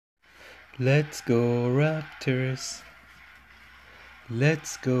Let's go Raptors.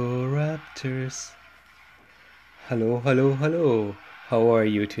 Let's go Raptors. Hello, hello, hello. How are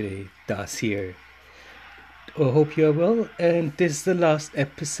you today? Das here. I hope you are well, and this is the last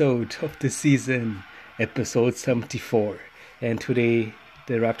episode of the season, episode 74. And today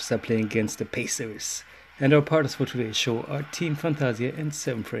the Raptors are playing against the Pacers. And our partners for today's show are Team Fantasia and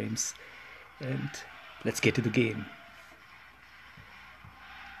 7 Frames. And let's get to the game.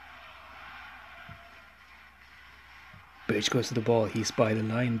 Birch goes to the ball. He's by the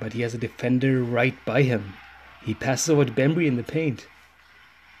line, but he has a defender right by him. He passes over to Bembry in the paint.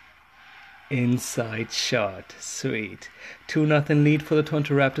 Inside shot. Sweet. 2-0 lead for the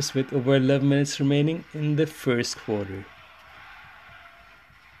Toronto Raptors with over 11 minutes remaining in the first quarter.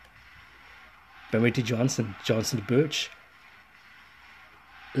 Bembry to Johnson. Johnson to Birch.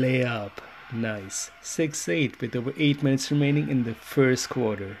 Layup. Nice. 6-8 with over 8 minutes remaining in the first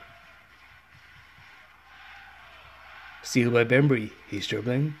quarter. Steal by Bembry. He's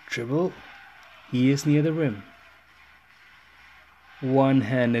dribbling. Dribble. He is near the rim.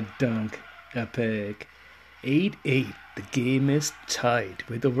 One-handed dunk. Epic. 8-8. The game is tied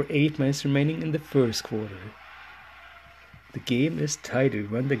with over 8 minutes remaining in the first quarter. The game is tied.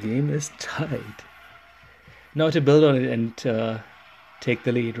 Everyone. The game is tied. Now to build on it and take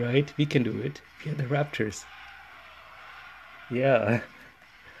the lead, right? We can do it. We are the Raptors. Yeah.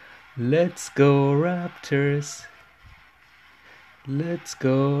 Let's go Raptors. Let's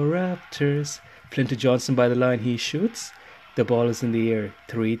go Raptors. Flint to Johnson by the line. He shoots. The ball is in the air.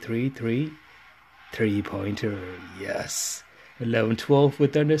 3-3-3. Three-pointer. Yes. 11-12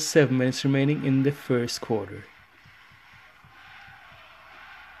 with under 7 minutes remaining in the first quarter.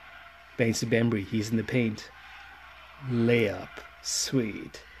 Bangs to Bembry. He's in the paint. Layup.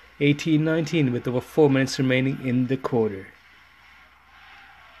 Sweet. 18-19 with over 4 minutes remaining in the quarter.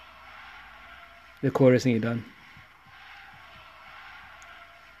 The quarter's nearly done.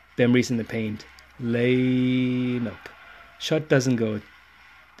 Bembry's in the paint. Lane up. Shot doesn't go.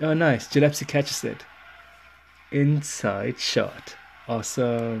 Oh, nice. Gillespie catches it. Inside shot.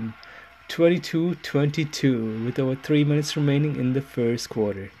 Awesome. 22-22 with over 3 minutes remaining in the first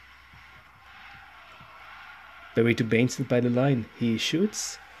quarter. Bembry to Baines by the line. He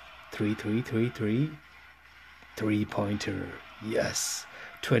shoots. 3-3-3-3. Three-pointer. Yes.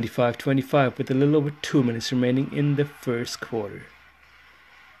 25-25 with a little over 2 minutes remaining in the first quarter.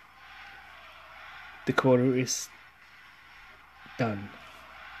 The quarter is done.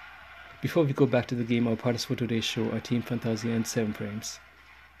 Before we go back to the game, our partners for today's show are Team Fantasia and 7 Frames.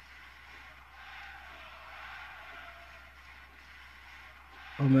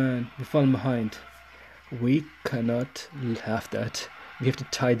 Oh man, we're falling behind. We cannot have that. We have to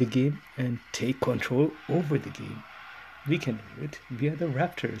tie the game and take control over the game. We can do it. We are the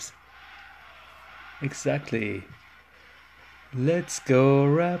Raptors. Exactly. Let's go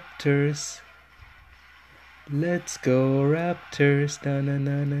Raptors. Let's go Raptors. Na na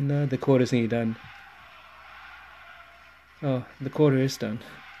na na na. The quarter's nearly done. Oh, the quarter is done.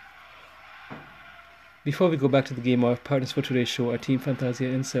 Before we go back to the game, our partners for today's show are Team Fantasia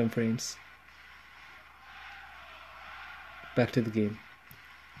and 7 Frames. Back to the game.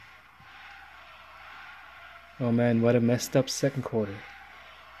 Oh man, what a messed up second quarter.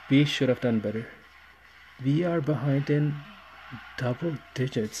 We should have done better. We are behind in double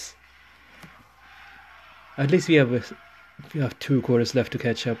digits. At least we have 2 quarters left to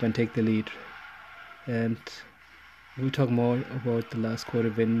catch up and take the lead. And we'll talk more about the last quarter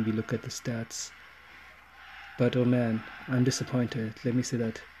when we look at the stats. But oh man, I'm disappointed. Let me say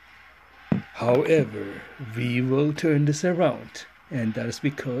that. However, we will turn this around. And that is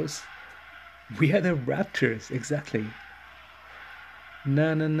because we are the Raptors. Exactly.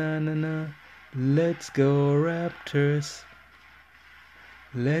 Na na na na na. Let's go Raptors.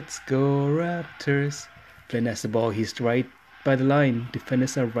 Let's go Raptors. Flynn has the ball. He's right by the line.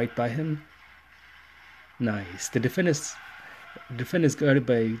 Defenders are right by him. Nice. The defenders guarded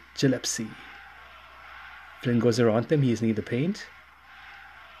by Gillespie. Flynn goes around them. He's near the paint.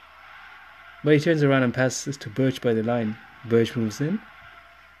 But he turns around and passes to Birch by the line. Birch moves in.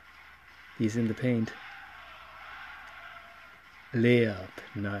 He's in the paint. Layup.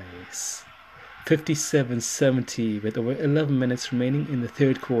 Nice. 57-70 with over 11 minutes remaining in the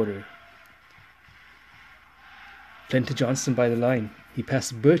third quarter. Flynn to Johnson by the line. He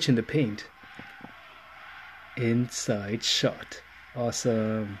passes Birch in the paint. Inside shot.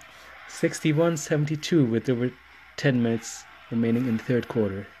 Awesome. 61-72 with over 10 minutes remaining in the third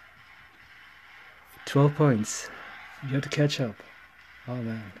quarter. 12 points. You have to catch up. Oh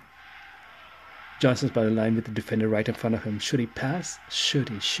man. Johnson's by the line with the defender right in front of him. Should he pass? Should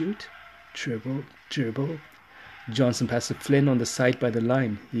he shoot? Dribble, dribble. Johnson passes to Flynn on the side by the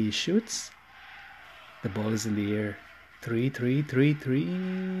line. He shoots. The ball is in the air. 3.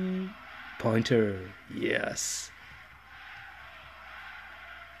 Pointer. Yes.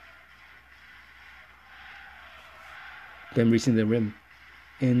 Them reaching the rim.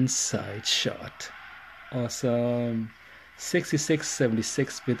 Inside shot. Awesome.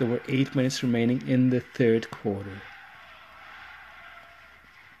 66-76 with over 8 minutes remaining in the third quarter.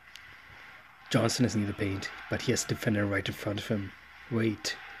 Johnson is in the paint, but he has a defender right in front of him.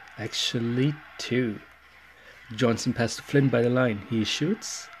 Wait, actually 2. Johnson passes to Flynn by the line. He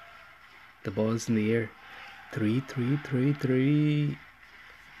shoots. The ball is in the air. 3.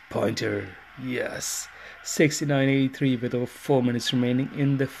 Pointer. Yes. 69-83 with over 4 minutes remaining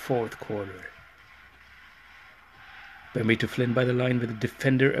in the fourth quarter. Bemby to Flynn by the line with the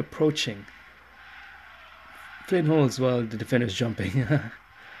defender approaching. Flynn holds while the defender is jumping.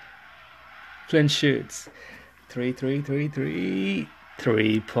 Flynn shoots. 3.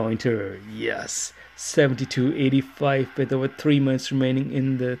 3-pointer. Yes. 72-85 with over 3 minutes remaining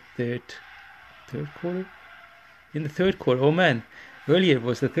in the third quarter? In the third quarter. Oh man. Earlier it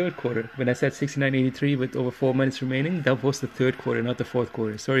was the third quarter. When I said 69-83 with over 4 minutes remaining, that was the third quarter, not the fourth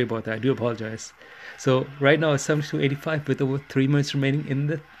quarter. Sorry about that. I do apologize. So right now it's 72-85 with over 3 minutes remaining in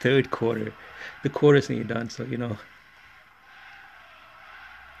the third quarter. The quarter's nearly done, so you know.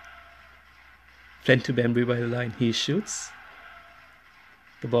 Flynn to Bemby by the line. He shoots.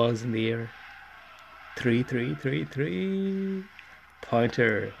 The ball is in the air. 3.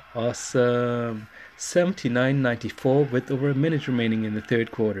 Pointer. Awesome. 79-94 with over a minute remaining in the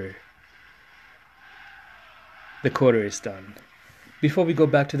third quarter. The quarter is done. Before we go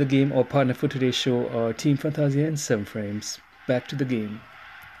back to the game, our partner for today's show are Team Fantasia and 7 Frames. Back to the game.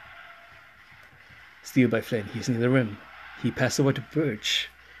 Steal by Flynn. He's near the rim. He passes over to Birch.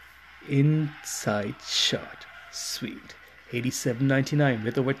 Inside shot. Sweet. 87-99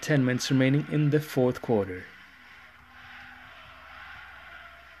 with over 10 minutes remaining in the fourth quarter.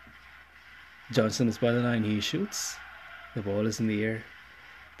 Johnson is by the line. He shoots. The ball is in the air.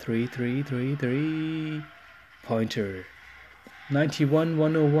 3. Pointer.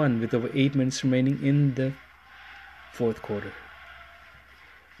 91-101 with over 8 minutes remaining in the fourth quarter.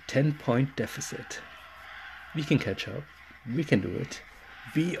 10-point deficit. We can catch up. We can do it.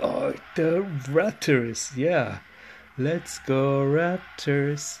 We are the Raptors. Yeah. Let's go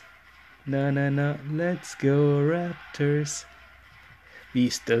Raptors. Na. Let's go Raptors. We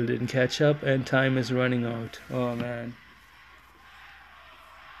still didn't catch up and time is running out. Oh man.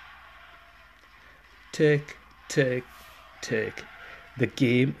 Tick. The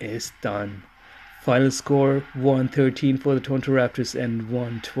game is done. Final score 113 for the Toronto Raptors and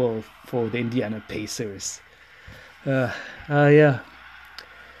 112 for the Indiana Pacers. Yeah.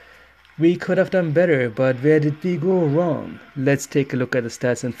 We could have done better, but where did we go wrong? Let's take a look at the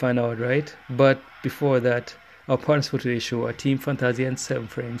stats and find out, right? But before that, our partners for today's show are Team Fantasia and 7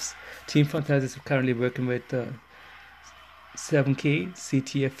 Frames. Team Fantasia is currently working with 7K,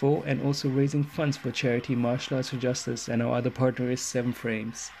 CTFO, and also raising funds for charity Martial Arts for Justice. And our other partner is 7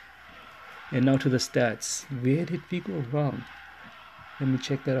 Frames. And now to the stats. Where did we go wrong? Let me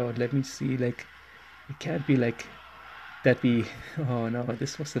check that out. Let me see. Like, it can't be like that we... Oh no,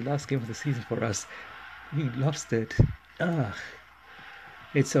 this was the last game of the season for us. We lost it.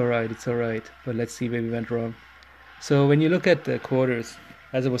 It's alright. But let's see where we went wrong. So when you look at the quarters,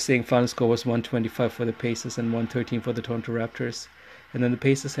 as I was saying, final score was 125 for the Pacers and 113 for the Toronto Raptors. And then the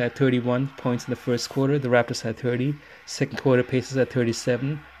Pacers had 31 points in the first quarter. The Raptors had 30. Second quarter, Pacers had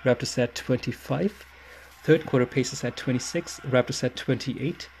 37. Raptors had 25. Third quarter, Pacers had 26. Raptors had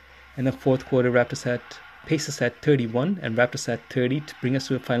 28. And the fourth quarter, Pacers had 31 and Raptors had 30 to bring us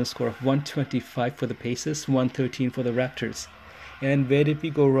to a final score of 125 for the Pacers, 113 for the Raptors. And where did we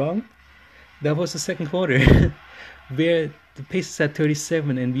go wrong? That was the second quarter, where the Pacers had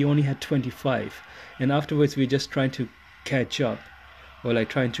 37 and we only had 25. And afterwards, we were just trying to catch up, or like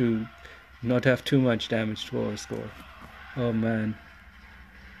trying to not have too much damage to our score. Oh man,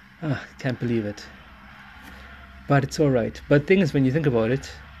 can't believe it. But it's alright. But thing is, when you think about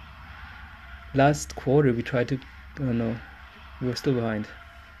it, last quarter we tried to... Oh no, we were still behind.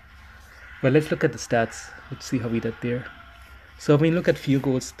 But let's look at the stats. Let's see how we did there. So when you look at field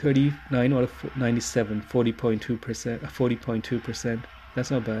goals, 39 out of 97, 40.2%.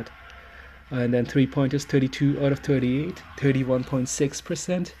 That's not bad. And then 3-pointers, 32 out of 38,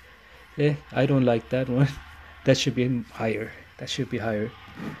 31.6%. I don't like that one. That should be higher. And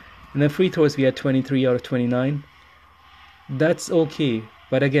then free throws, we had 23 out of 29. That's okay.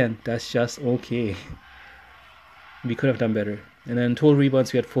 But again, that's just okay. We could have done better. And then total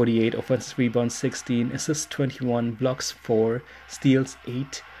rebounds, we had 48, offensive rebounds 16, assists 21, blocks 4, steals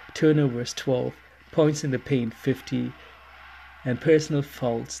 8, turnovers 12, points in the paint 50, and personal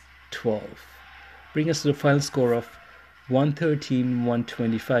fouls 12. Bring us to the final score of 113,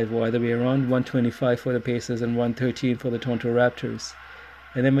 125, or either way around, 125 for the Pacers and 113 for the Toronto Raptors.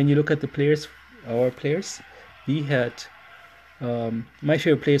 And then when you look at the players, our players, we had my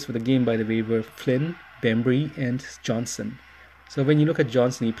favorite players for the game, by the way, were Flynn, Bembry, and Johnson. So when you look at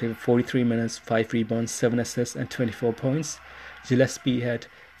Johnson, he played 43 minutes, 5 rebounds, 7 assists, and 24 points. Gillespie had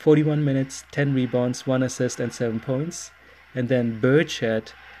 41 minutes, 10 rebounds, 1 assist, and 7 points. And then Birch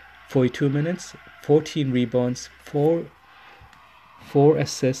had 42 minutes, 14 rebounds, 4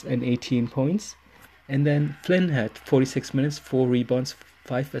 assists, and 18 points. And then Flynn had 46 minutes, 4 rebounds,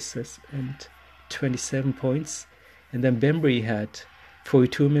 5 assists, and 27 points. And then Bembry had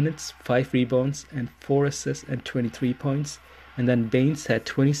 42 minutes, 5 rebounds, and 4 assists, and 23 points. And then Baines had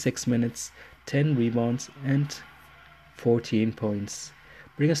 26 minutes, 10 rebounds, and 14 points.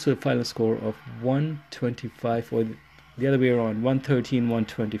 Bring us to the final score of 125, or the other way around, 113,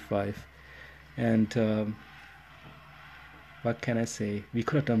 125. And what can I say? We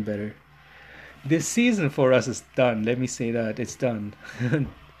could have done better. This season for us is done. Let me say that. It's done.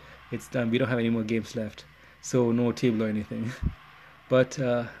 It's done. We don't have any more games left. So no table or anything. But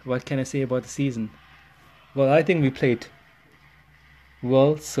what can I say about the season? Well, I think we played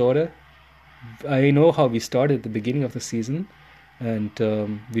well, sorta. I know how we started at the beginning of the season, and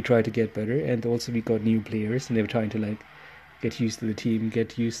we tried to get better. And also we got new players, and they were trying to like get used to the team,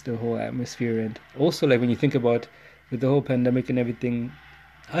 get used to the whole atmosphere. And also, like, when you think about with the whole pandemic and everything,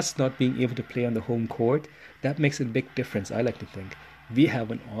 us not being able to play on the home court, that makes a big difference. I like to think we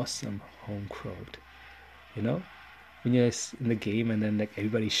have an awesome home crowd. You know, when you're in the game and then like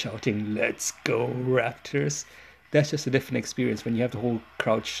everybody's shouting, "Let's go Raptors!" That's just a different experience when you have the whole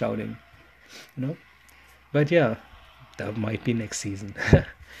crowd shouting. You know, but yeah, that might be next season.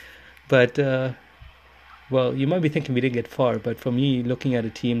 But well, you might be thinking we didn't get far, but for me, looking at a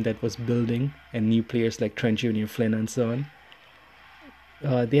team that was building and new players like Trent Jr., Flynn, and so on,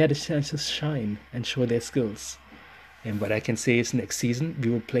 they had a chance to shine and show their skills. And what I can say is next season we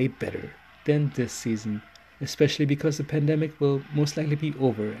will play better than this season, especially because the pandemic will most likely be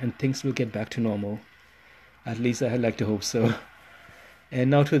over and things will get back to normal. At least I'd like to hope so. And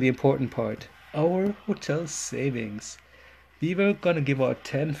now to the important part, our hotel savings. We were gonna give out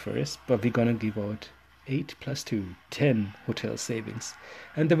 10 first, but we're gonna give out 8 plus 2, 10 hotel savings.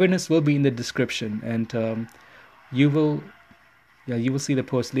 And the winners will be in the description, and you will see the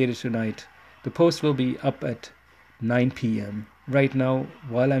post later tonight. The post will be up at 9 p.m. Right now,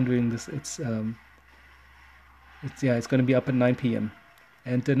 while I'm doing this, it's going to be up at 9 p.m.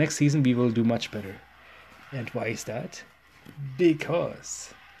 And the next season we will do much better. And why is that?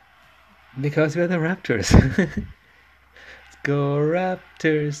 Because we are the Raptors. Let's go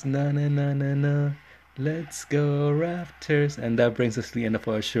Raptors, na na na na na. Let's go Raptors. And that brings us to the end of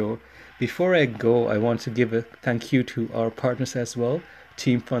our show. Before I go, I want to give a thank you to our partners as well,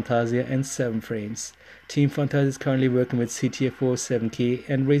 Team Fantasia and 7 Frames. Team Fantasia is currently working with CTFO 7K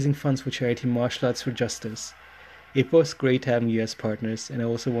and raising funds for charity Martial Arts for Justice. It was great having you as partners, and I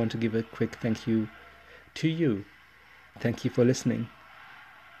also want to give a quick thank you to you. Thank you for listening.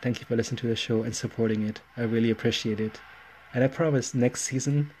 Thank you for listening to the show and supporting it. I really appreciate it. And I promise next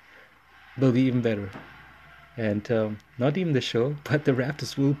season will be even better. And not even the show, but the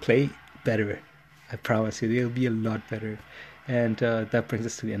Raptors will play better. I promise you, they'll be a lot better. And that brings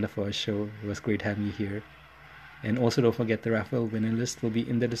us to the end of our show. It was great having you here. And also don't forget the raffle winner list will be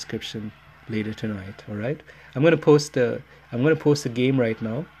in the description later tonight. All right. I'm gonna post the game right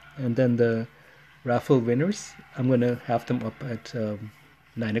now, and then the raffle winners, I'm gonna have them up at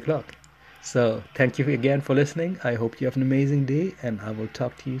 9 o'clock. So thank you again for listening. I hope you have an amazing day, and I will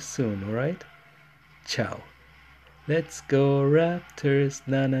talk to you soon. All right. Ciao. Let's go Raptors,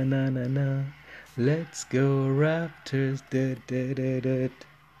 na na na na na. Let's go Raptors, da da da da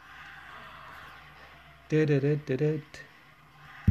da da da da da.